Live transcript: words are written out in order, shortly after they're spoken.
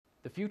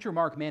The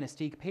FutureMark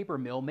Manistique paper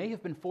mill may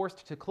have been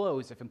forced to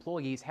close if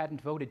employees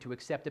hadn't voted to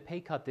accept a pay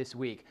cut this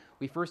week.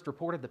 We first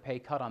reported the pay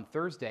cut on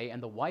Thursday,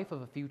 and the wife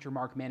of a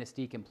FutureMark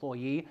Manistique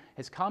employee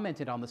has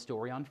commented on the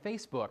story on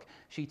Facebook.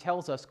 She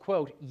tells us,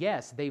 quote,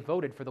 "Yes, they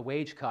voted for the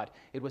wage cut.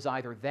 It was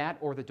either that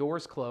or the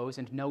doors close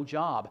and no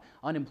job.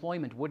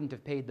 Unemployment wouldn't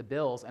have paid the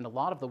bills, and a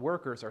lot of the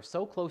workers are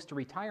so close to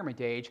retirement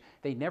age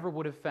they never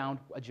would have found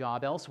a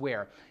job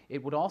elsewhere.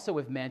 It would also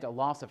have meant a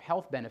loss of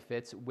health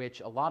benefits,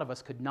 which a lot of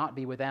us could not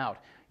be without.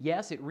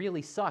 Yes, it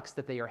really sucks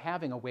that they are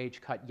having a wage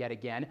cut yet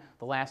again,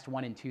 the last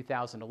one in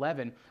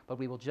 2011, but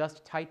we will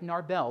just tighten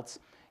our belts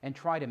and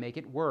try to make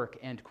it work,"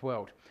 end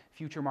quote.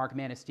 FutureMark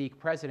Manistique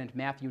President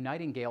Matthew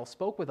Nightingale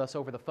spoke with us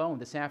over the phone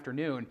this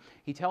afternoon.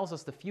 He tells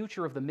us the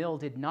future of the mill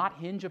did not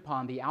hinge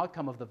upon the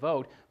outcome of the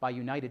vote by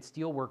United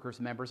Steelworkers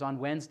members on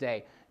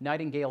Wednesday.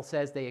 Nightingale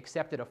says they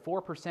accepted a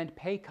 4%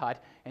 pay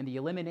cut and the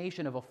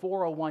elimination of a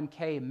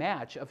 401k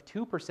match of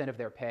 2% of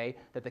their pay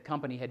that the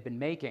company had been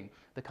making.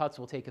 The cuts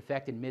will take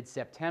effect in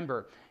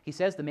mid-September. He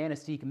says the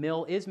Manistique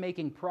mill is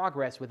making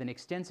progress with an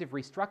extensive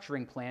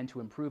restructuring plan to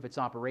improve its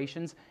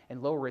operations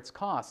and lower its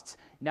costs.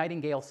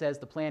 Nightingale says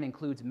the plan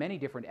includes many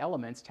different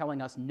elements,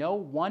 telling us no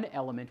one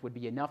element would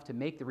be enough to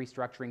make the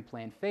restructuring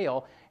plan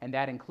fail, and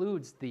that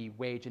includes the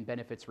wage and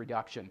benefits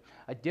reduction.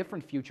 A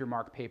different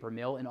FutureMark paper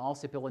mill in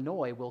Alsip,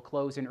 Illinois will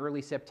close in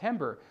early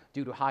September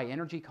due to high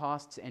energy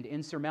costs and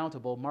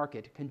insurmountable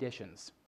market conditions.